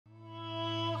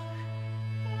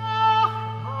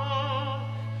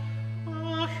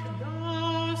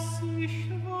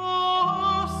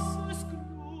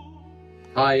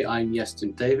Hi, I'm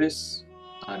Iestyn Davies.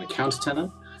 I'm a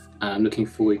countertenor, and I'm looking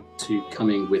forward to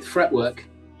coming with Fretwork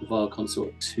Viol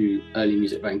Consort to Early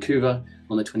Music Vancouver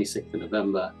on the 26th of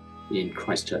November in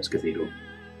Christ Church Cathedral.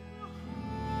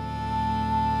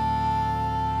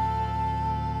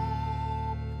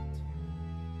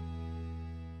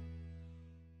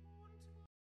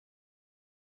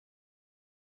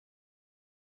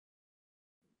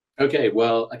 Okay,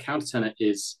 well, a countertenor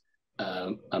is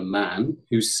a man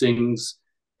who sings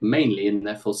mainly in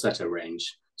their falsetto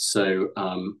range. So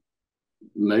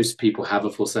most people have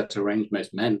a falsetto range.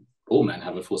 All men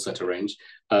have a falsetto range.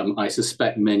 I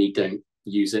suspect many don't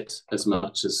use it as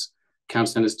much as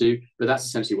countertenors do, but that's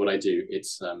essentially what I do.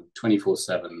 It's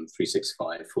 24/7,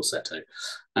 365 falsetto.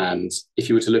 And if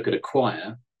you were to look at a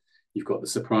choir, you've got the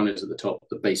sopranos at the top,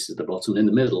 the bass at the bottom. In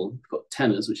the middle, you've got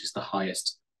tenors, which is the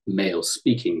highest male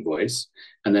speaking voice.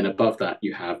 And then above that,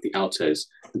 you have the altos.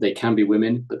 They can be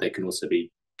women, but they can also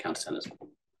be countertenors.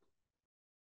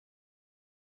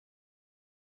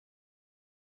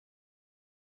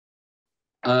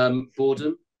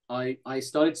 Boredom. I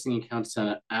started singing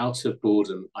countertenor out of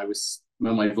boredom.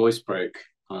 When my voice broke,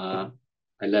 I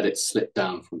let it slip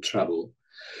down from treble.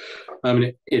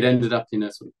 It ended up in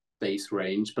a sort of bass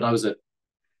range, but I was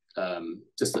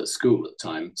just at school at the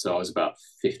time. So I was about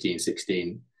 15,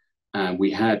 16. And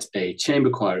we had a chamber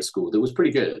choir at school that was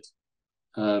pretty good.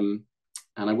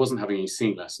 And I wasn't having any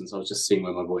singing lessons. I was just seeing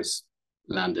where my voice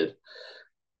landed.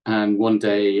 And one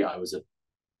day I was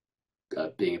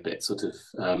being a bit sort of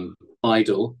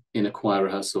idle in a choir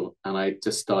rehearsal, and I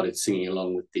just started singing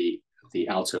along with the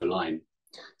alto line,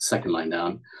 second line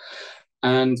down.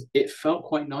 And it felt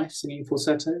quite nice singing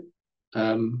falsetto.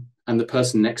 And the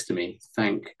person next to me,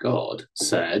 thank God,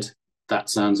 said, "That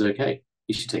sounds okay.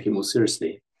 You should take it more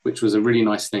seriously," which was a really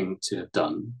nice thing to have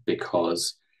done,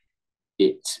 because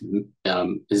it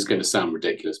is going to sound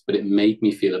ridiculous, but it made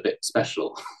me feel a bit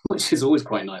special, which is always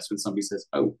quite nice when somebody says,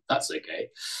 "Oh, that's okay."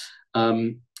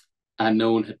 And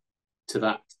no one had, to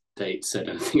that date, said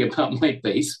anything about my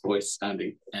bass voice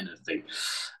sounding anything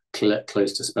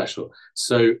close to special.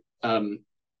 So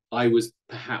I was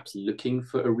perhaps looking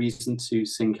for a reason to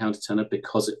sing countertenor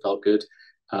because it felt good.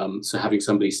 So having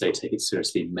somebody say take it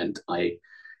seriously meant I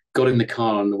got in the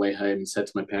car on the way home and said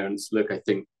to my parents, "Look, I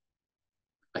think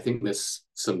there's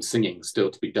some singing still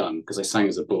to be done," because I sang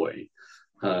as a boy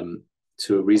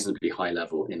to a reasonably high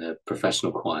level in a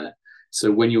professional choir. So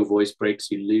when your voice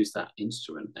breaks, you lose that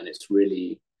instrument, and it's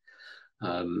really,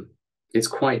 it's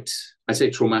quite, I say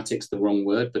traumatic's the wrong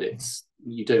word, but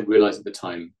you don't realize at the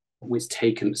time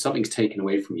something's taken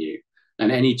away from you.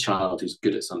 And any child who's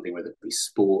good at something, whether it be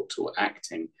sport or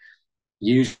acting,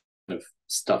 usually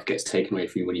stuff gets taken away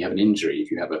from you when you have an injury.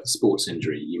 If you have a sports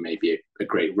injury, you may be a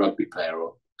great rugby player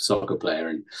or soccer player,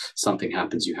 and something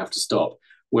happens, you have to stop.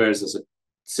 Whereas as a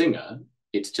singer,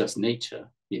 it's just nature.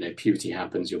 Puberty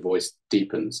happens, your voice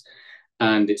deepens,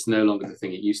 and it's no longer the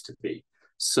thing it used to be.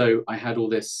 So I had all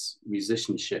this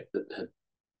musicianship that had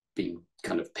been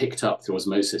kind of picked up through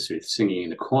osmosis through singing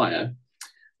in a choir,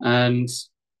 and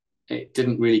it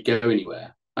didn't really go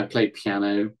anywhere. I played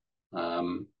piano,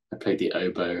 I played the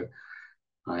oboe,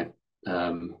 I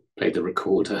played the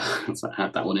recorder, so I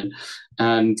had that one in.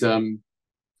 And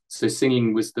so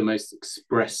singing was the most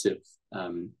expressive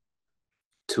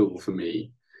tool for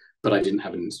me, but I didn't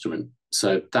have an instrument.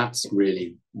 So that's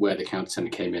really where the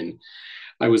countertenor came in.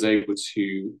 I was able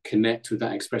to connect with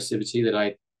that expressivity that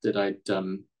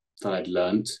I'd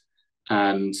learned,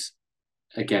 and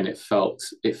again, it felt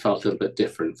a little bit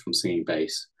different from singing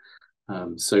bass.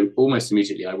 So almost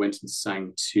immediately, I went and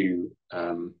sang to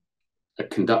a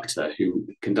conductor who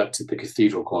conducted the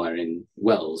cathedral choir in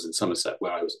Wells in Somerset,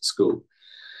 where I was at school,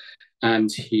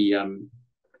 and he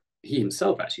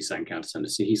himself actually sang countertenor,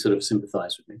 so he sort of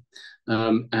sympathized with me.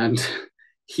 And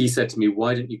he said to me,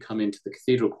 "Why don't you come into the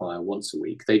cathedral choir once a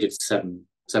week?" They did seven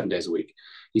days a week.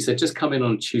 He said, "Just come in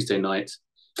on Tuesday night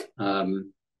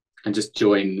and just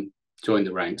join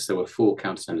the ranks." There were 4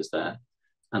 countertenors there,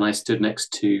 and I stood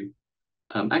next to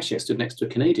I stood next to a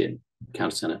Canadian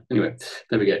countertenor. Anyway,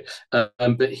 there we go.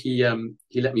 But he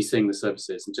let me sing the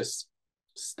services and just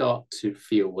start to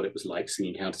feel what it was like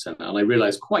singing countertenor. And I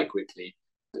realized quite quickly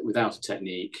that without a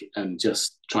technique and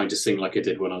just trying to sing like I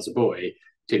did when I was a boy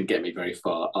didn't get me very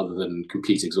far, other than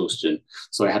complete exhaustion.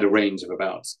 So I had a range of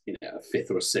about a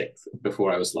fifth or a sixth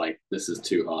before I was like, this is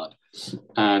too hard.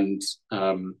 And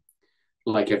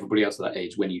like everybody else at that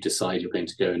age, when you decide you're going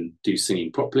to go and do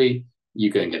singing properly, you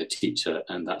go and get a teacher,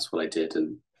 and that's what I did.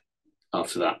 And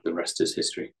after that, the rest is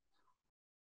history.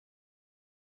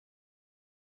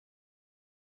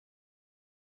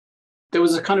 There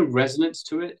was a kind of resonance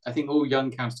to it. I think all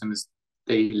young countertenors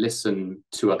they listen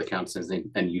to other countertenors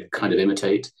and you kind of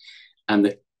imitate. And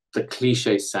the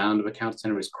cliche sound of a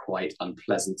countertenor is quite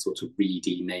unpleasant, sort of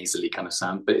reedy, nasally kind of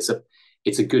sound, but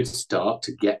it's a good start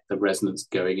to get the resonance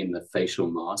going in the facial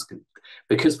mask. And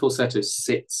because falsetto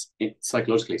sits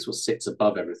psychologically, it sort of sits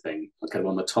above everything, kind of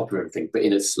on the top of everything, but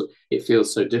it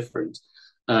feels so different.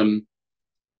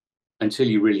 Until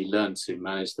you really learn to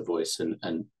manage the voice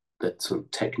and the sort of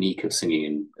technique of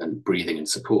singing and breathing and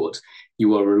support,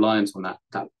 you are reliant on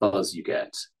that buzz you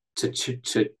get to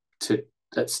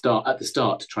at the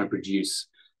start to try and produce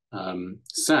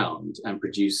sound and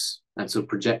sort of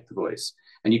project the voice.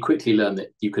 And you quickly learn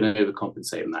that you can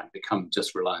overcompensate on that, become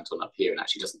just reliant on up here, and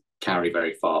actually doesn't carry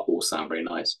very far or sound very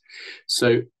nice.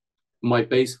 So my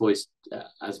bass voice,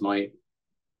 as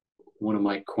one of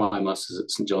my choir masters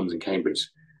at St John's in Cambridge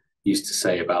used to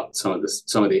say about some of the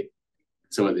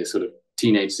sort of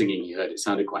teenage singing he heard, it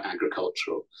sounded quite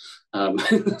agricultural.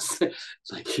 It's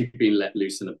like you've been let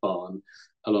loose in a barn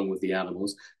along with the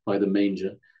animals by the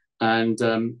manger. And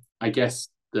I guess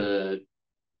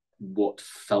what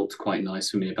felt quite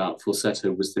nice for me about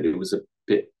falsetto was that it was a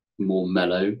bit more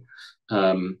mellow,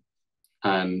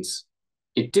 and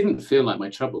it didn't feel like my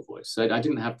treble voice. So I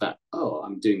didn't have that, oh,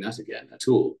 I'm doing that again at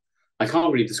all. I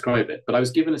can't really describe it, but I was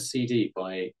given a CD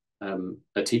by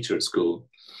a teacher at school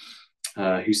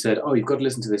who said, oh, you've got to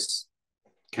listen to this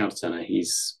countertenor.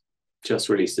 He's just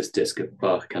released this disc of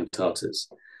Bach cantatas.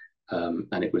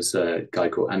 And it was a guy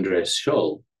called Andreas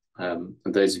Scholl. And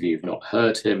those of you who've not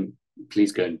heard him,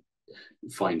 please go and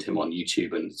find him on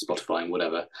YouTube and Spotify and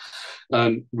whatever.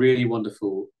 Really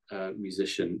wonderful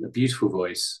musician, a beautiful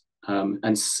voice. And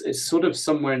it's sort of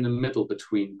somewhere in the middle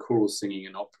between choral singing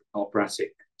and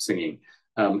operatic singing.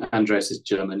 Andreas is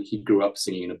German. He grew up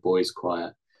singing in a boys'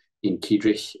 choir in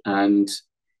Kiedrich. And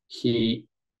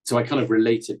so I kind of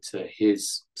related to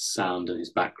his sound and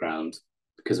his background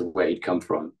because of where he'd come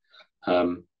from.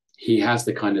 He has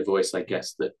the kind of voice, I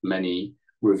guess, that many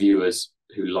reviewers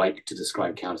who like to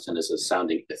describe countertenors as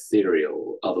sounding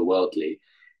ethereal or otherworldly,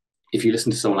 if you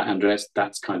listen to someone like Andreas,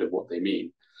 that's kind of what they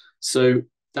mean. So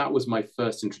that was my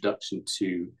first introduction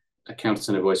to a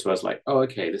countertenor voice where I was like, oh,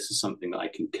 okay, this is something that I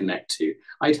can connect to.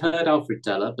 I'd heard Alfred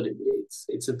Deller, but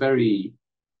it's a very,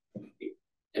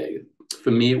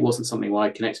 for me, it wasn't something where I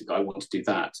connected, but I want to do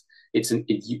that. It's a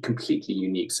completely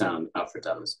unique sound, Alfred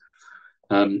Deller's.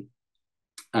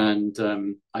 And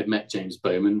I'd met James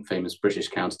Bowman, famous British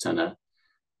countertenor.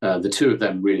 The two of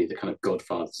them really the kind of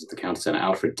godfathers of the countertenor.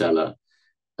 Alfred Deller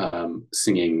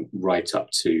singing right up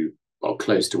to, well,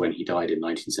 close to when he died in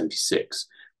 1976,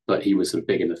 but he was sort of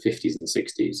big in the 50s and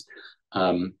 60s.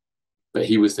 But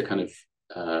he was the kind of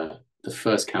the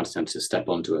first countertenor to step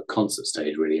onto a concert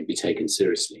stage really and be taken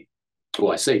seriously.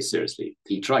 Well, I say seriously,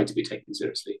 he tried to be taken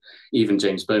seriously. Even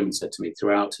James Bowman said to me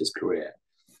throughout his career,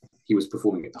 he was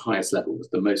performing at the highest level, was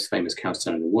the most famous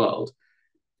countertenor in the world.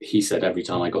 He said every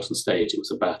time I got on stage, it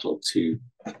was a battle to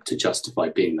justify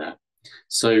being there.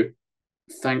 So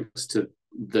thanks to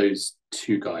those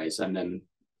two guys and then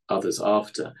others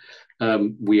after,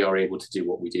 we are able to do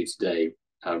what we do today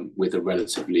with a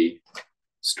relatively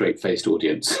straight-faced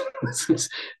audience,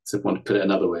 to want to put it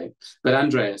another way. But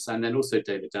Andreas, and then also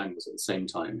David Daniels at the same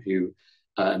time, who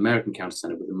American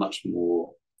countertenor with a much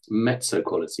more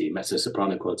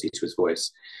mezzo-soprano quality to his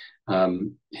voice.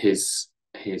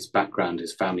 His background,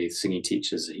 his family, singing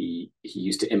teachers, he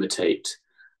used to imitate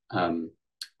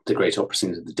the great opera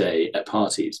singers of the day at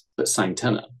parties, but sang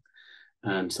tenor.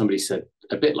 And somebody said,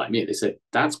 a bit like me, they said,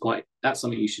 that's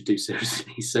something you should do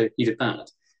seriously. So he did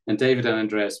that. And David and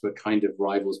Andreas were kind of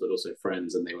rivals, but also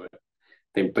friends. And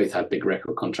they both had big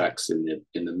record contracts in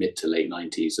the mid to late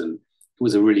 90s. And it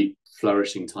was a really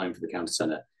flourishing time for the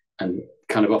countertenor. And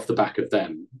kind of off the back of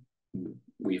them,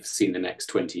 we've seen the next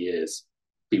 20 years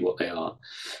be what they are.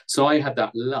 So I had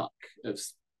that luck of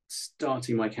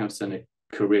starting my countertenor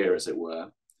career, as it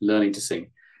were, learning to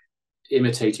sing,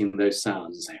 imitating those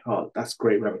sounds and saying, oh, that's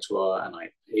great repertoire. And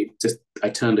I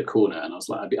turned a corner and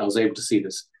I was able to see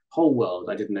this whole world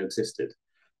I didn't know existed.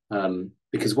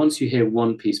 Because once you hear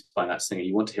one piece by that singer,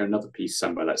 you want to hear another piece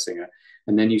sung by that singer.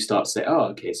 And then you start to say, oh,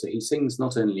 okay, so he sings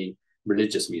not only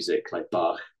religious music like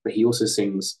Bach, but he also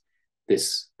sings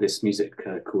this music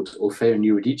called Orfeo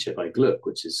Euridice by Gluck,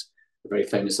 which is a very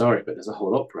famous aria, but there's a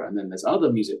whole opera. And then there's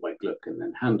other music by Gluck and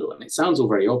then Handel. And it sounds all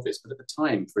very obvious, but at the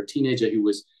time, for a teenager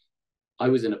I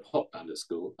was in a pop band at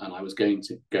school and I was going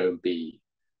to go and be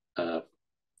a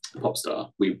pop star.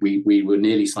 We were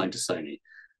nearly signed to Sony.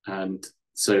 And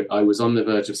so I was on the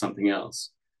verge of something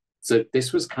else. So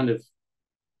this was kind of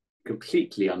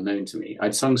completely unknown to me.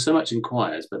 I'd sung so much in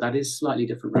choirs, but that is slightly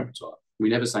different repertoire. We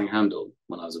never sang Handel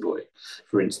when I was a boy,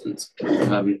 for instance.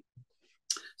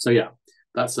 So yeah,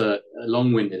 that's a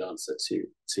long-winded answer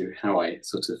to how I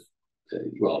sort of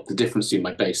well, the difference between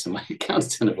my bass and my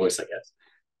countertenor voice, I guess.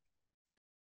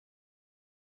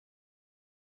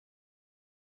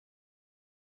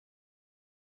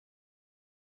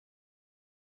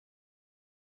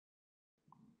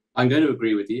 I'm going to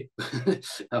agree with you,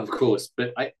 of course,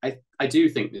 but I do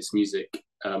think this music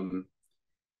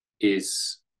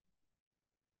is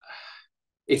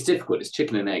it's difficult. It's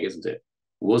chicken and egg, isn't it?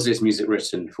 Was this music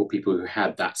written for people who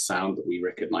had that sound that we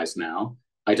recognize now?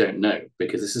 I don't know,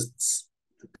 because this is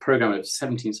the program of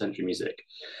 17th century music,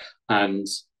 and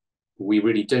we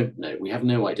really don't know. We have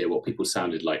no idea what people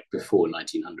sounded like before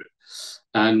 1900,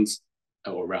 and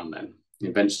or around then, the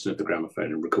invention of the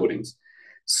gramophone and recordings.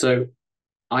 So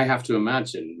I have to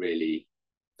imagine really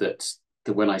that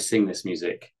when I sing this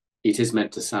music, it is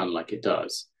meant to sound like it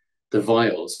does. The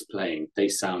viols playing, they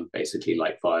sound basically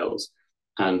like viols,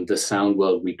 and the sound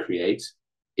world we create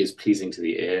is pleasing to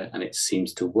the ear, and it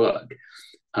seems to work.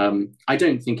 I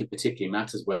don't think it particularly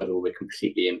matters whether we're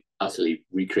completely and utterly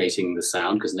recreating the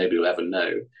sound, because nobody will ever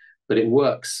know, but it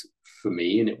works for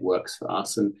me and it works for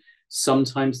us. And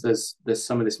sometimes there's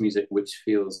some of this music which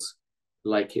feels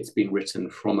like it's been written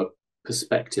from a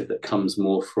perspective that comes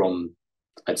more from,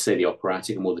 I'd say, the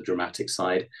operatic and more the dramatic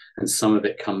side, and some of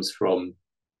it comes from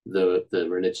the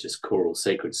religious choral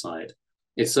sacred side.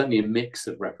 It's certainly a mix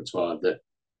of repertoire that,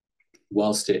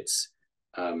 whilst it's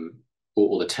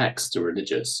all the texts are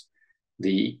religious,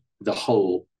 the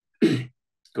whole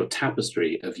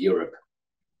tapestry of Europe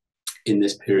in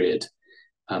this period,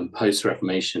 post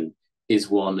Reformation, is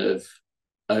one of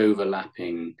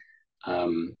overlapping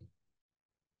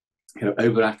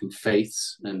overlapping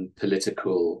faiths and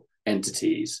political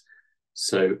entities.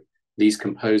 So these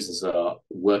composers are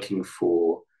working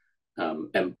for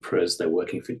emperors, they're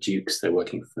working for dukes, they're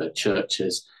working for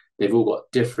churches. They've all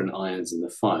got different irons in the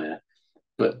fire,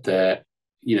 but they're,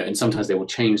 and sometimes they will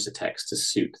change the text to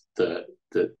suit the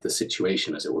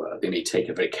situation, as it were. They may take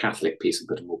a very Catholic piece and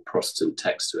put a more Protestant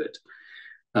text to it.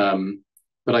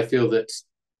 But I feel that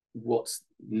what's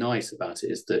nice about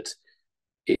it is that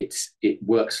it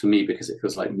works for me because it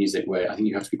feels like music where I think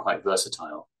you have to be quite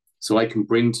versatile. So I can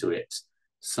bring to it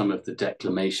some of the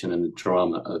declamation and the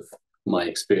drama of my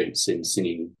experience in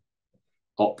singing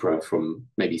opera from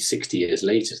maybe 60 years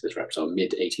later to this repertoire,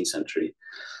 mid 18th century.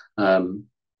 And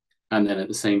then at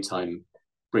the same time,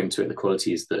 bring to it the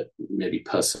qualities that maybe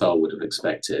Purcell would have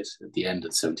expected at the end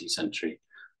of the 17th century.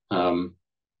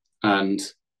 And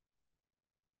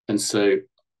so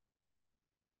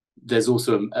there's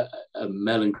also a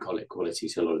melancholic quality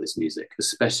to a lot of this music,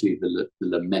 especially the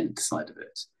lament side of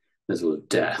it. There's a lot of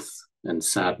death and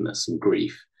sadness and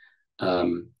grief.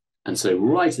 And so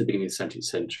right at the beginning of the 17th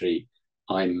century,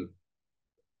 I'm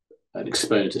an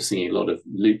exponent of singing a lot of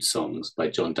lute songs by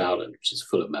John Dowland, which is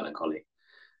full of melancholy.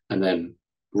 And then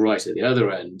right at the other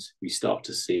end, we start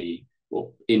to see,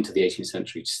 or into the 18th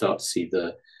century, start to see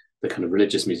the kind of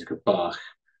religious music of Bach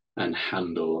and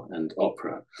Handel and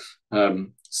opera.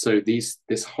 So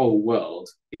this whole world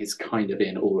is kind of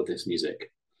in all of this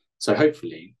music. So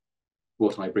hopefully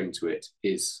what I bring to it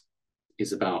is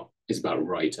about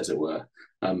right, as it were.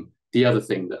 The other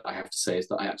thing that I have to say is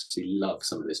that I absolutely love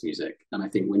some of this music. And I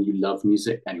think when you love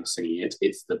music and you're singing it,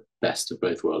 it's the best of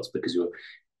both worlds, because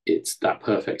it's that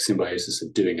perfect symbiosis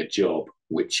of doing a job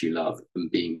which you love and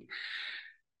being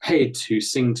paid to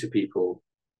sing to people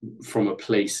from a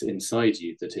place inside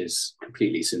you that is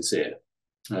completely sincere.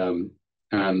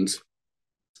 And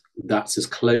that's as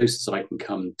close as I can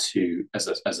come to, as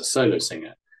a solo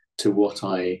singer, to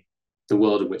the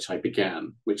world in which I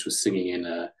began, which was singing in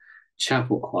a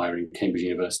chapel choir in Cambridge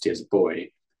University as a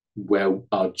boy, where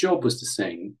our job was to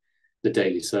sing the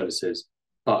daily services,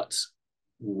 but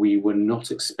we were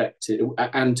not expected,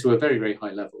 and to a very, very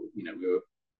high level. We were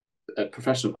a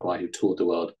professional choir who toured the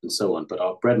world and so on, but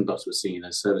our bread and butter was singing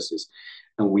those services.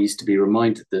 And we used to be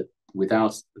reminded that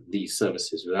without these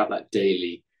services, without that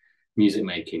daily music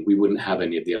making, we wouldn't have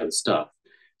any of the other stuff.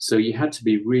 So you had to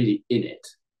be really in it.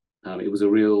 It was a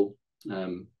real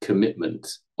commitment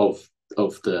of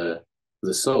the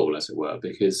soul, as it were,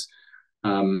 because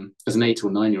as an 8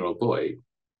 or 9-year-old boy,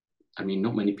 I mean,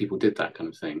 not many people did that kind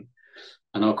of thing.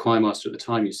 And our choir master at the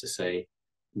time used to say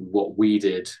what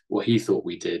he thought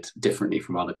we did differently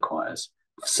from other choirs.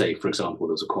 Say, for example,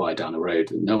 there was a choir down the road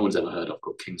that no one's ever heard of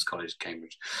called King's College,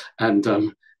 Cambridge. And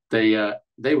they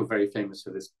were very famous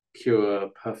for this pure,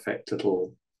 perfect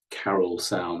little carol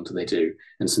sound they do.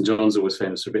 And St. John's always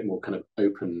famous for a bit more kind of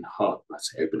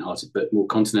open-hearted, but more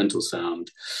continental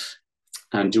sound.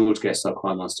 And George Guest, our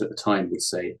choir master at the time, would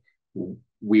say,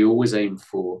 we always aim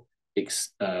for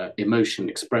emotion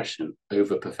expression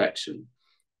over perfection,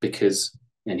 because,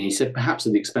 and he said, perhaps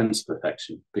at the expense of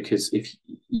perfection, because if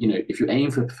you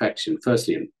aim for perfection,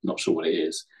 firstly, I'm not sure what it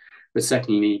is, but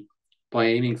secondly, by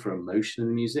aiming for emotion in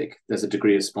the music, there's a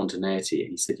degree of spontaneity.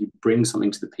 And he said you bring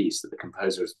something to the piece that the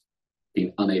composer has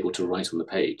been unable to write on the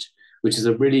page, which is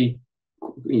a really,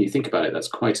 when you think about it, that's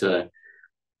quite a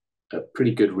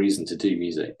pretty good reason to do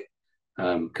music,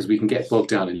 because we can get bogged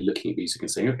down in looking at music and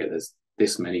saying, okay, there's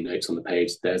this many notes on the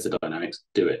page, there's the dynamics,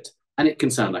 do it. And it can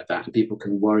sound like that, and people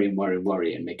can worry and worry and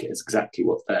worry and make it as exactly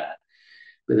what's there.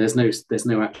 But there's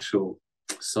no actual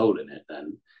soul in it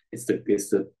then. It's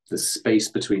the space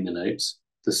between the notes,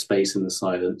 the space and the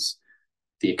silence,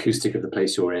 the acoustic of the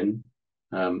place you're in.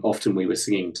 Often we were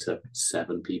singing to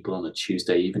 7 people on a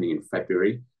Tuesday evening in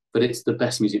February, but it's the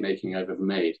best music making I've ever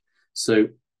made. So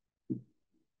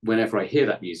whenever I hear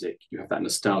that music, you have that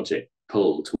nostalgic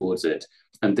pull towards it.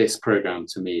 And this program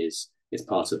to me is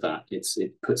part of that.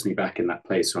 It puts me back in that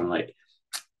place where I'm like,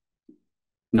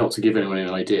 not to give anyone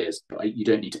any ideas, but you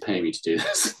don't need to pay me to do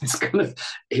this. It's kind of,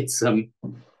 it's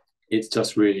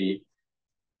just really,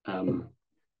 what's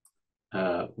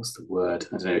the word?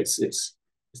 I don't know. It's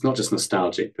not just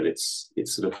nostalgic, but it's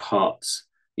sort of heart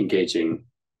engaging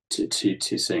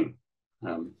to sing.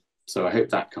 So I hope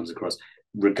that comes across,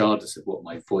 regardless of what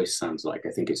my voice sounds like.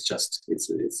 I think it's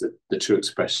the true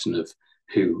expression of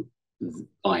who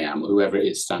I am, whoever it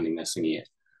is standing there singing it.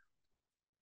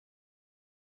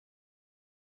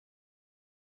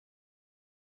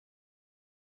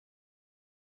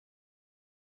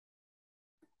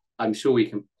 I'm sure we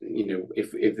can,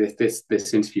 if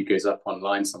this interview goes up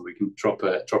online somewhere, we can drop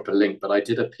a link. But I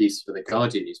did a piece for the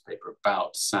Guardian newspaper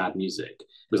about sad music.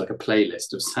 It was like a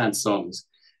playlist of sad songs.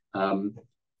 I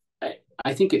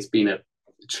think it's been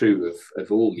true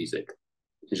of all music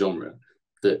genre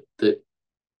that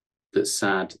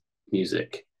sad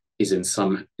music is in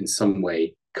some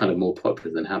way kind of more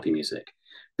popular than happy music,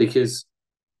 because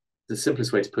the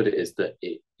simplest way to put it is that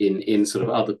in sort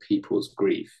of other people's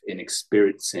grief, in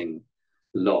experiencing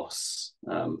loss,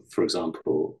 for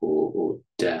example, or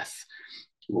death,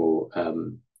 or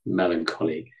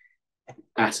melancholy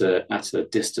at a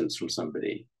distance from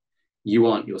somebody, you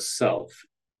aren't yourself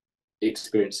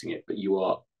experiencing it, but you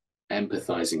are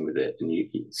empathizing with it,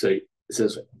 and so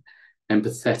there's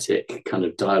empathetic kind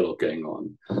of dialogue going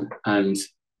on. And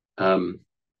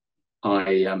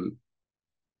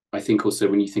I think also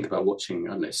when you think about watching,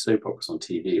 I don't know, soap operas on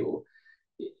TV, or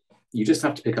you just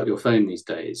have to pick up your phone these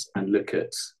days and look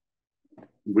at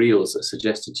reels that are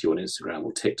suggested to you on Instagram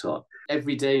or TikTok.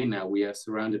 Every day now we are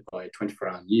surrounded by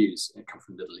 24-hour news that come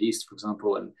from the Middle East, for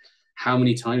example, and how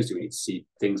many times do we need to see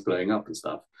things blowing up and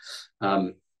stuff?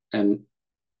 And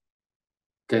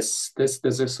there's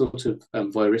a sort of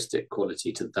voyeuristic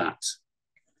quality to that,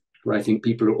 where I think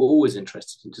people are always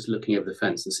interested in just looking over the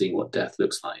fence and seeing what death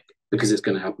looks like, because it's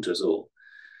going to happen to us all.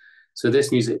 So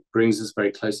this music brings us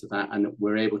very close to that, and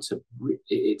we're able to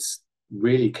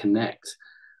really connect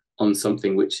on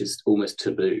something which is almost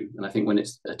taboo. And I think when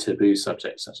it's a taboo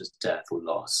subject such as death or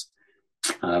loss,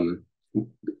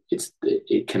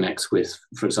 it connects with,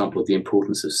 for example, the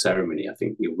importance of ceremony. I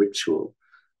think the ritual,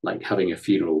 like having a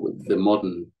funeral, the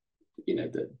modern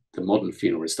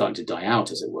funeral is starting to die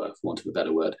out, as it were, for want of a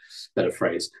better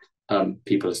phrase.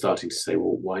 People are starting to say,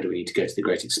 well, why do we need to go to the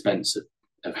great expense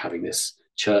of having this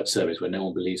church service where no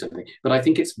one believes anything? But I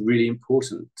think it's really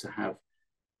important to have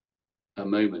a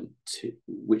moment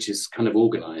which is kind of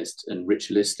organized and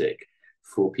ritualistic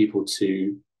for people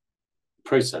to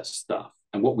process stuff.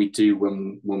 And what we do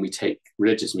when we take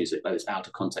religious music like this out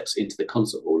of context into the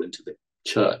concert hall, into the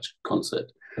church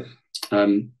concert,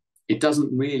 it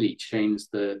doesn't really change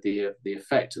the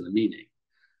effect and the meaning.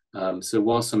 So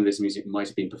while some of this music might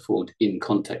have been performed in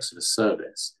context of a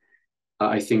service,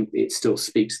 I think it still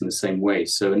speaks in the same way.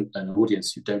 So an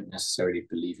audience who don't necessarily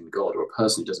believe in God, or a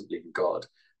person who doesn't believe in God,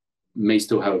 may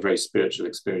still have a very spiritual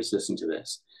experience listening to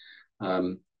this.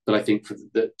 But I think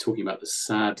talking about the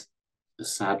sadness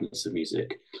of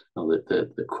music, or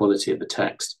the quality of the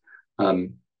text, I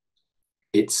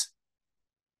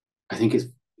think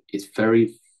it's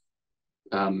very,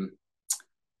 for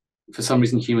some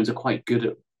reason humans are quite good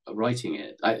at writing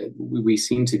it. We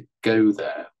seem to go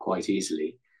there quite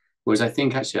easily, whereas I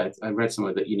think actually I read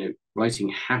somewhere that writing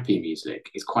happy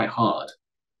music is quite hard.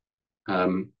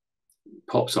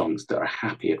 Pop songs that are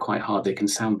happy are quite hard. They can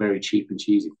sound very cheap and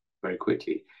cheesy very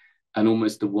quickly, and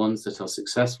almost the ones that are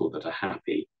successful that are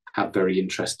happy have very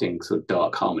interesting sort of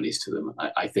dark harmonies to them,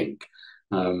 I think.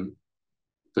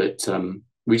 But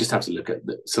we just have to look at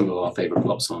some of our favorite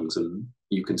pop songs, and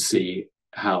you can see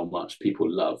how much people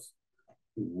love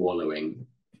wallowing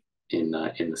in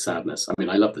the sadness. I mean,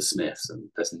 I love the Smiths, and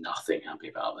there's nothing happy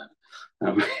about them.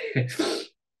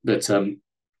 But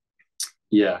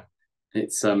yeah,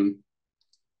 it's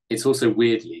also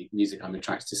weirdly music I'm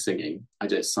attracted to singing. I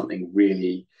do something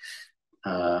really.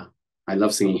 I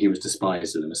love singing "He Was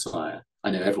Despised" of the Messiah.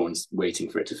 I know everyone's waiting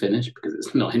for it to finish because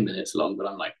it's 9 minutes long, but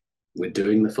I'm like, we're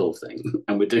doing the full thing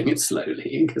and we're doing it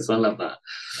slowly because I love that.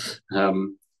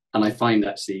 And I find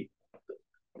actually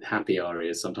happy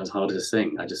arias sometimes harder to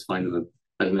sing. I just find them,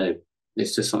 I don't know,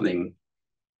 it's just something.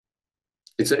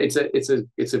 It's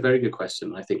a very good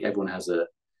question. I think everyone has an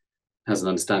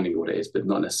understanding of what it is, but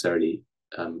not necessarily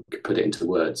put it into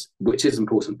words, which is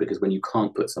important because when you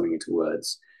can't put something into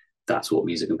words, that's what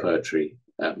music and poetry,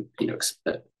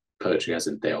 poetry as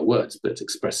in they are words, but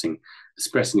expressing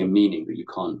a meaning that you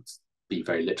can't be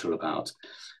very literal about.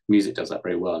 Music does that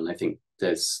very well, and I think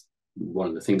there's one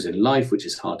of the things in life which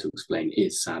is hard to explain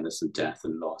is sadness and death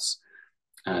and loss.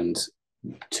 And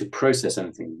to process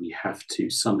anything, we have to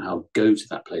somehow go to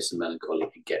that place of melancholy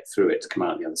and get through it to come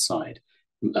out the other side.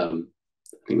 I think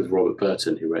it was Robert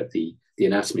Burton who wrote the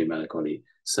Anatomy of Melancholy,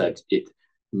 said it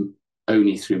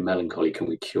only through melancholy can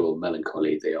we cure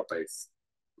melancholy. They are both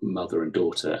mother and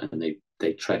daughter, and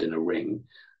they tread in a ring.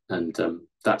 And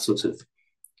that sort of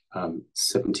 17th,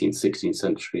 16th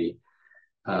century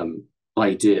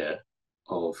idea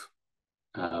of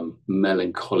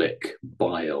melancholic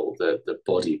bile, the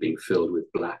body being filled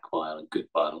with black bile and good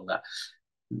bile, all that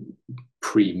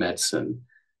pre-medicine,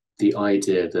 the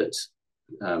idea that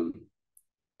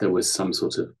there was some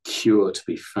sort of cure to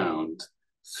be found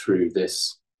through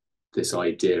this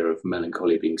idea of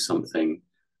melancholy being something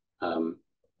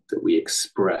that we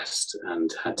expressed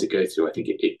and had to go through. I think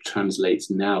it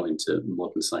translates now into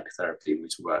modern psychotherapy,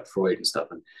 which work Freud and stuff,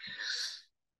 and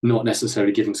not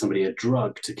necessarily giving somebody a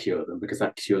drug to cure them because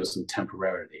that cures them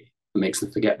temporarily, it makes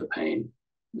them forget the pain,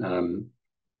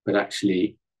 but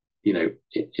actually,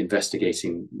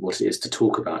 investigating what it is to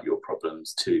talk about your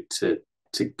problems, to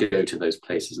go to those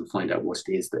places and find out what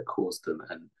it is that caused them,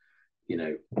 and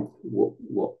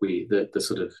what we the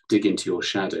sort of dig into your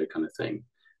shadow kind of thing.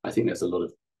 I think there's a lot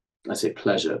of, I say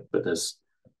pleasure, but there's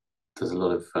a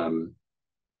lot of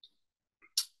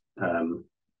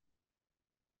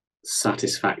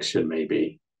satisfaction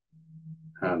maybe,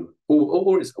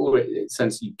 or in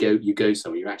sense you go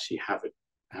somewhere, you actually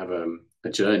have a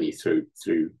journey through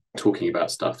talking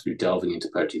about stuff, through delving into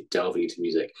poetry, delving into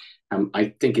music.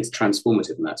 I think it's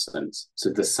transformative in that sense. So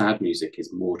the sad music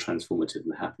is more transformative than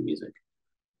the happy music.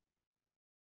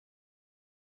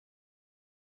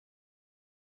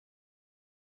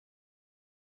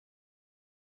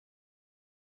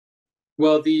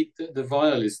 Well, the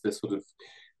viol is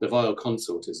the viol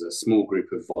consort is a small group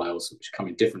of viols which come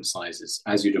in different sizes.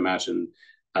 As you'd imagine,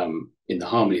 in the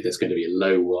harmony, there's going to be a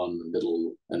low one, a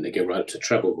middle, and they go right up to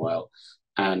treble viol.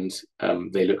 And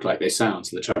they look like they sound.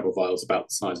 So the treble viol is about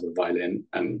the size of a violin,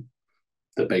 and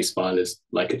the bass viol is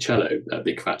like a cello, a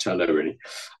big fat cello, really.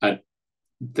 And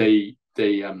they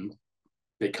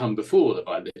come before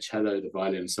the cello, the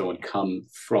violin, and so on, come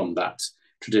from that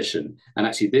tradition. And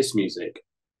actually, this music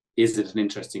is at an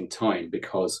interesting time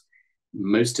because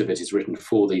most of it is written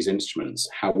for these instruments.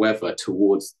 However,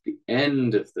 towards the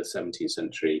end of the 17th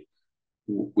century,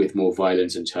 with more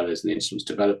violins and cellos and the instruments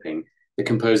developing, the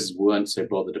composers weren't so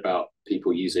bothered about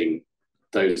people using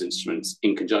those instruments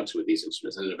in conjunction with these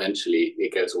instruments, and eventually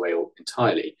it goes away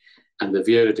entirely. And the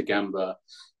viola da gamba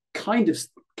kind of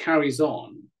carries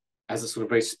on as a sort of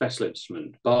very special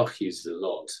instrument. Bach uses it a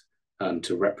lot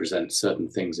to represent certain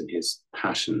things in his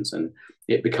passions, and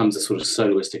it becomes a sort of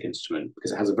soloistic instrument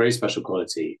because it has a very special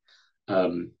quality,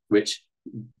 which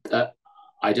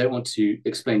I don't want to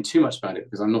explain too much about it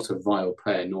because I'm not a viol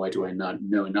player, nor do I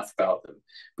know enough about them.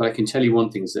 But I can tell you one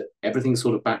thing, is that everything's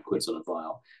sort of backwards on a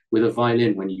viol. With a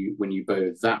violin, when you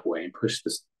bow that way and push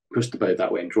the bow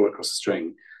that way and draw it across the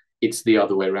string, it's the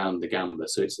other way around the gamba.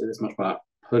 So it's much about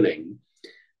pulling.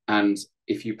 And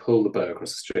if you pull the bow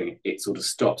across the string, it sort of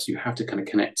stops. You have to kind of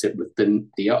connect it with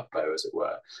the up bow, as it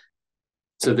were.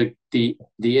 So the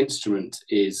instrument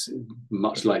is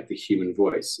much like the human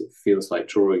voice. It feels like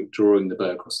drawing the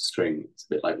bow across the string. It's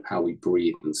a bit like how we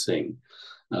breathe and sing.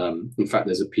 In fact,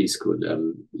 there's a piece called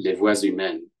Les Voix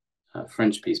Humaines, a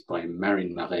French piece by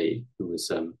Marine Marais, who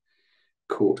was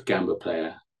court gamba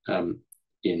player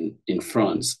in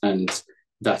France, and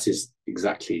that is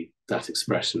exactly that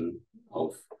expression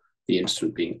of the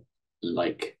instrument being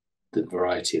like the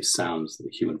variety of sounds that the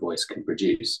human voice can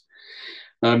produce.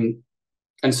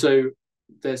 And so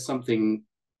there's something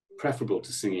preferable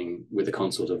to singing with a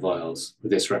consort of viols with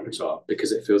this repertoire,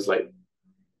 because it feels like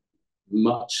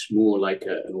much more like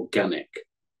an organic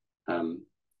um,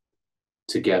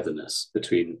 togetherness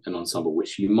between an ensemble,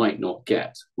 which you might not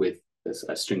get with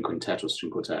a string quintet or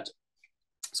string quartet.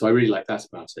 So I really like that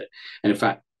about it. And in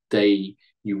fact,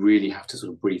 you really have to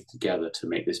sort of breathe together to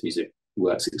make this music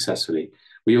work successfully.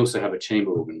 We also have a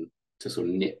chamber organ to sort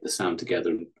of knit the sound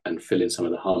together and fill in some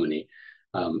of the harmony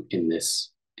in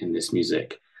this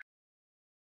music.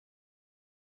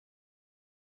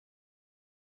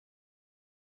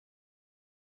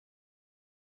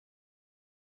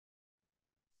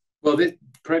 Well,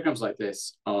 programs like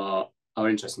this are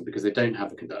interesting because they don't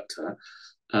have a conductor,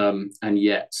 and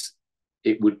yet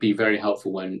it would be very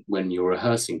helpful when you're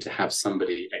rehearsing to have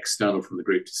somebody external from the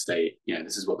group to say, you know,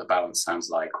 this is what the balance sounds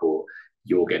like, or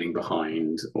you're getting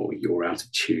behind, or you're out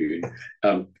of tune.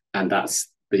 And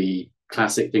that's the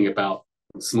classic thing about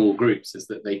small groups, is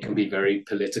that they can be very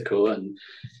political, and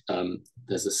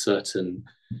there's a certain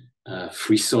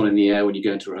frisson in the air when you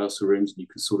go into rehearsal rooms, and you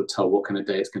can sort of tell what kind of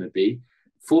day it's going to be.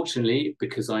 Fortunately,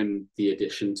 because I'm the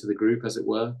addition to the group, as it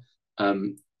were,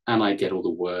 and I get all the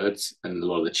words and a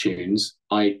lot of the tunes,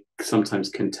 I sometimes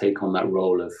can take on that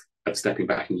role of stepping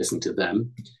back and listening to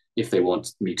them if they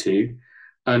want me to.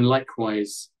 And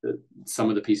likewise, some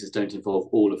of the pieces don't involve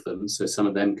all of them, so some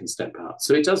of them can step out.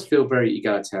 So it does feel very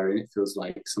egalitarian. It feels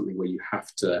like something where you have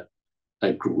to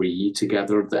agree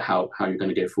together that how you're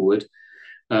going to go forward.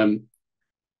 I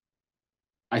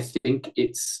think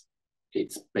it's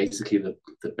basically the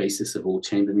basis of all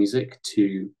chamber music,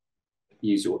 to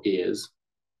use your ears,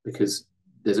 because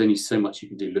there's only so much you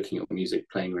can do looking at music,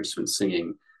 playing your instrument,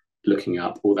 singing, looking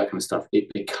up, all that kind of stuff.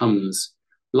 It becomes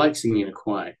like singing in a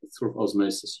choir. It's sort of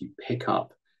osmosis. You pick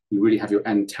up, you really have your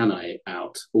antennae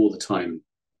out all the time.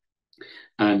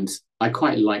 And I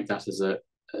quite like that as a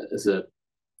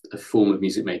form of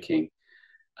music making,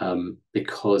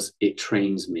 because it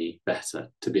trains me better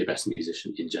to be a better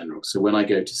musician in general. So when I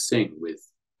go to sing with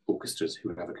orchestras who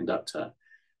have a conductor,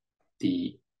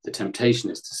 the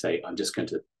temptation is to say, I'm just going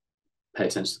to pay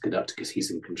attention to the conductor because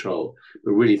he's in control.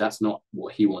 But really, that's not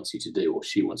what he wants you to do or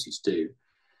she wants you to do.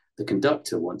 The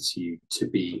conductor wants you to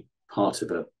be part of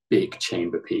a big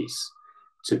chamber piece,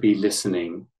 to be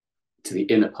listening to the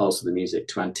inner pulse of the music,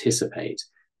 to anticipate.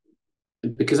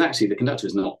 Because actually, the conductor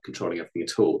is not controlling everything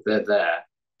at all. They're there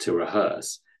to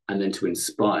rehearse and then to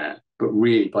inspire. But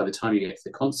really, by the time you get to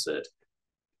the concert,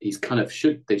 he's kind of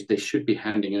they should be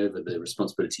handing over the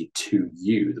responsibility to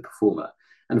you, the performer.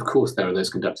 And of course, there are those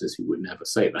conductors who would never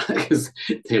say that because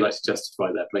they like to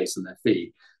justify their place and their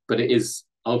fee. But it is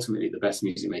ultimately the best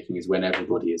music making is when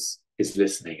everybody is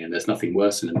listening, and there's nothing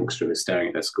worse than an orchestra who's staring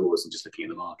at their scores and just looking at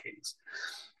the markings.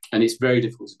 And it's very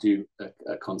difficult to do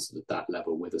a concert at that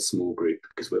level with a small group,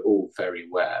 because we're all very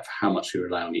aware of how much we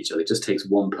rely on each other. It just takes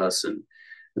one person.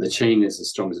 The chain is as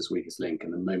strong as its weakest link,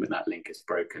 and the moment that link is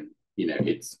broken, you know,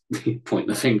 it's point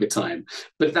the finger time.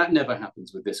 But that never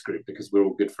happens with this group because we're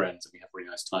all good friends and we have a really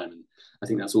nice time. And I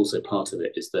think that's also part of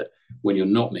it, is that when you're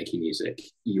not making music,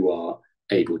 you are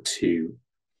able to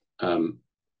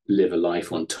live a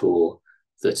life on tour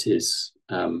that is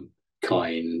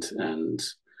kind and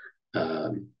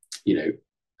you know,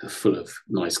 full of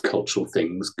nice cultural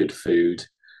things, good food,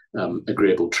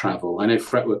 agreeable travel. I know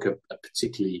Fretwork are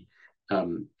particularly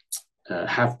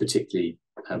have particularly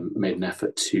made an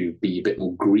effort to be a bit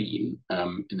more green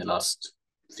in the last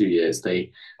few years.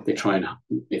 They try and,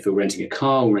 if we're renting a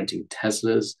car or renting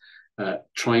Teslas,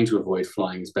 trying to avoid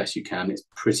flying as best you can. It's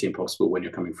pretty impossible when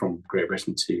you're coming from Great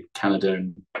Britain to Canada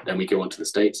and then we go on to the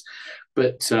States.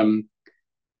 But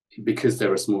because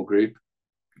they're a small group,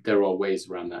 there are ways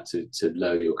around that to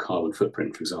lower your carbon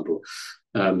footprint, for example.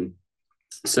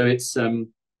 So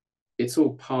it's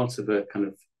all part of a kind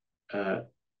of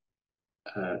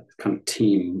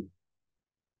team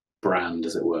brand,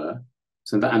 as it were.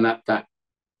 So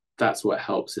that's what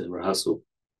helps in the rehearsal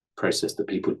process, that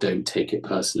people don't take it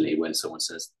personally when someone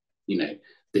says, you know,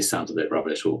 this sounds a bit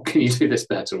rubbish, or can you do this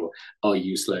better, or are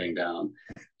you slowing down?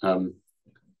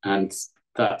 And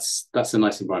that's a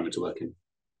nice environment to work in.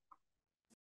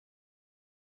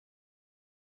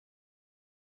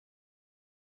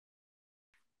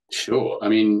 Sure. I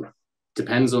mean,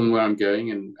 depends on where I'm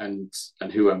going and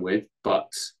who I'm with. But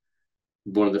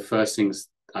one of the first things,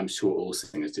 I'm sure all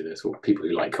singers do this, or people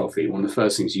who like coffee, one of the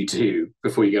first things you do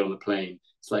before you get on the plane,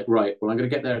 it's like, right, well, I'm going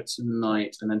to get there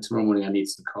tonight, and then tomorrow morning I need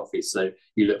some coffee. So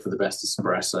you look for the best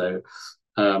espresso.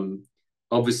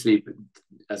 Obviously,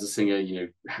 as a singer, you know,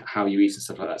 how you eat and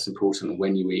stuff like that's important, and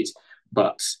when you eat.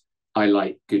 But I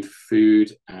like good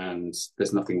food, and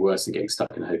there's nothing worse than getting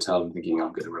stuck in a hotel and thinking,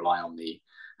 I'm going to rely on the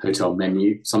hotel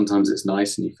menu. Sometimes it's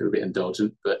nice and you feel a bit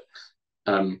indulgent, but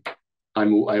I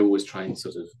always try and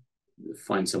sort of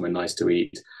find somewhere nice to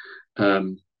eat.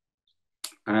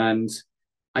 And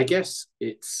I guess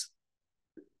it's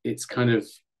kind of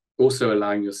also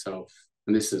allowing yourself,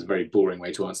 and this is a very boring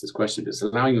way to answer this question, but it's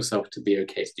allowing yourself to be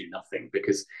okay to do nothing,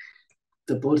 because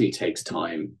the body takes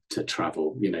time to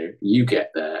travel. You know, you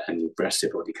get there and the rest of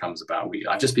your body comes about.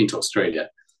 I've just been to Australia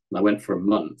and I went for a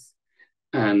month,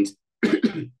 and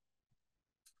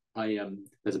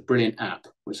there's a brilliant app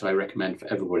which I recommend for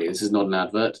everybody. This is not an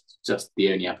advert; it's just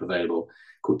the only app available,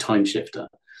 called Time Shifter.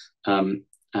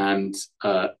 And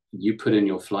you put in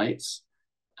your flights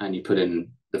and you put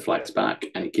in the flights back,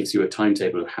 and it gives you a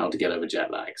timetable of how to get over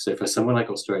jet lag. So for somewhere like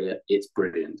Australia, it's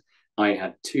brilliant. I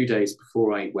had 2 days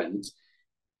before I went.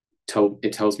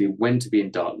 It tells me when to be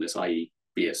in darkness, i.e.,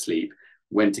 be asleep,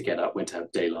 when to get up, when to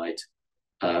have daylight.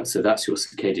 So that's your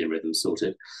circadian rhythm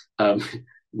sorted.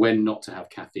 When not to have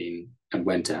caffeine and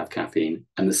when to have caffeine,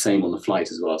 and the same on the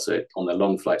flight as well. So on the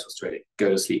long flight to Australia, go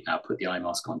to sleep now, put the eye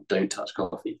mask on, don't touch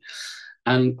coffee,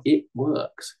 and it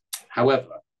works.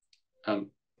 However,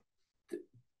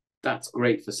 that's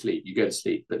great for sleep. You go to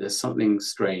sleep, but there's something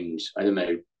strange. I don't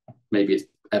know. Maybe it's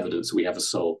evidence we have a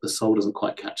soul. The soul doesn't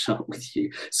quite catch up with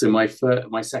you. So my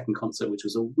second concert, which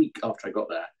was a week after I got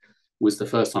there, was the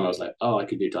first time I was like, oh, I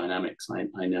can do dynamics.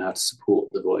 I know how to support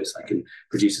the voice. I can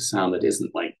produce a sound that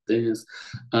isn't like this.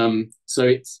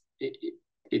 So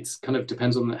it's kind of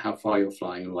depends on how far you're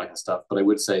flying and all that kind of stuff. But I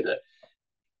would say that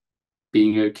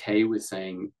being okay with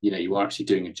saying, you know, you are actually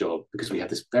doing a job, because we have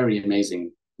this very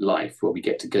amazing life where we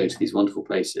get to go to these wonderful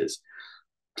places.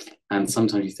 And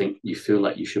sometimes you feel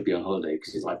like you should be on holiday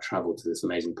because I've traveled to this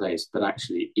amazing place, but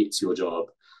actually it's your job.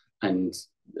 And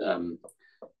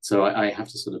so I have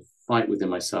to sort of fight within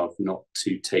myself not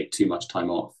to take too much time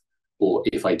off, or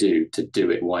if I do, to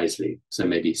do it wisely. So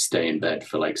maybe stay in bed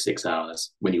for like 6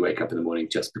 hours when you wake up in the morning,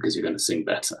 just because you're going to sing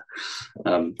better.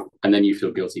 And then you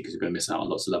feel guilty because you're going to miss out on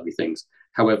lots of lovely things.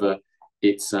 However,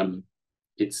 it's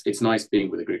nice being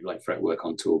with a group like Fretwork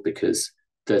on tour, because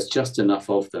there's just enough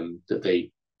of them that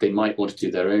they might want to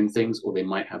do their own things, or they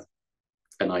might have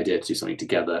an idea to do something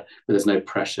together, but there's no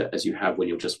pressure as you have when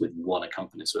you're just with one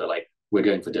accompanist. So they're like, we're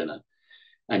going for dinner,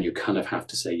 and you kind of have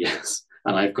to say yes.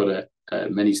 And I've got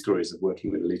many stories of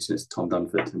working with a lutenist, Tom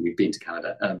Dunford, and we've been to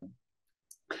Canada,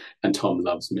 and Tom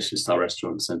loves Michelin-star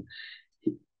restaurants, and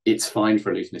it's fine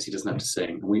for a lutenist. He doesn't have to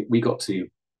sing. We got to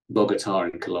Bogota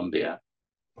in Colombia.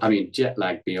 I mean, jet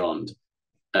lag beyond,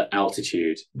 at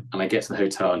altitude. And I get to the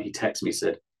hotel and he texts me,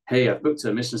 said, hey, I've booked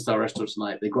a Michelin-star restaurant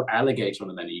tonight. They've got alligator on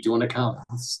the menu. Do you want to come?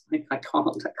 I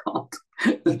can't.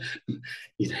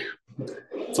 You know,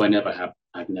 so I've never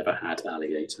had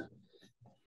alligator.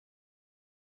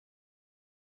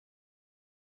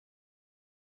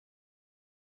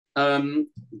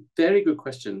 Very good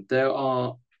question. There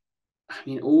are, I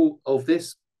mean, all of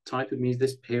this type of music,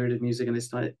 this period of music, and this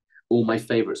type, all my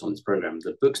favorites on this program.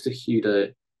 The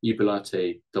Buxtehude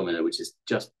Jubilate Domino, which is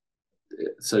just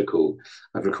so cool.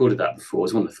 I've recorded that before.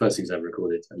 It's one of the first things I've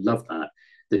recorded. I love that.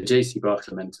 The J.C. Bach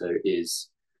Lamento is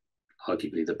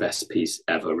arguably the best piece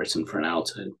ever written for an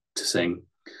alto to sing.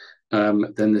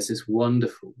 Then there's this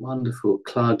wonderful, wonderful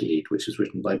Klaglied, which was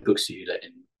written by Buxtehude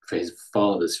for his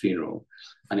father's funeral.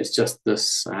 And it's just the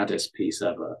saddest piece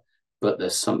ever. But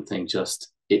there's something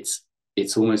just, it's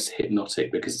almost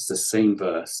hypnotic, because it's the same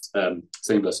verse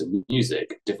of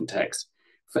music, different text,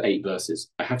 for 8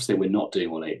 verses. I have to say we're not doing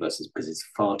all 8 verses because it's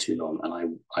far too long,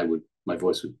 and my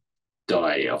voice would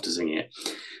die after singing it.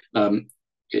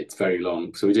 It's very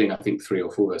long, so we're doing, I think, 3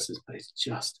 or 4 verses, but it's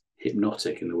just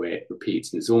hypnotic in the way it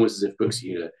repeats, and it's almost as if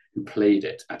Buxtehude, who played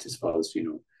it at his father's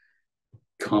funeral,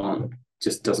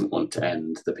 doesn't want to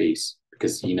end the piece,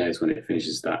 because he knows when it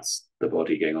finishes, that's the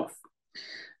body going off.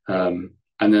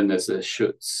 And then there's a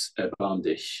Schutz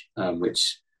Bandisch,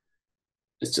 which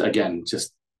is, again,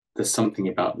 just, there's something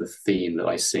about the theme that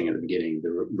I sing at the beginning,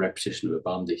 the repetition of a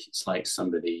Bandisch. It's like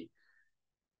somebody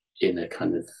in a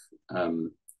kind of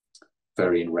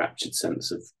very enraptured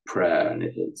sense of prayer, and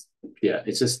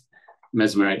it's just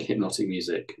mesmeric, hypnotic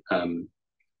music. And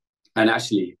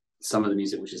actually, some of the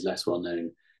music which is less well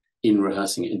known, in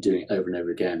rehearsing it and doing it over and over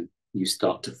again, you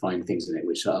start to find things in it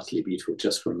which are utterly beautiful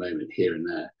just for a moment here and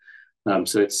there.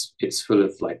 So it's full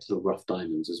of like little rough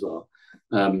diamonds as well.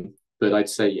 But I'd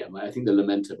say, yeah, I think the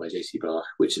Lamento by J.C. Bach,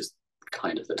 which is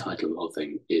kind of the title of the whole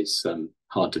thing, is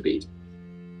hard to beat.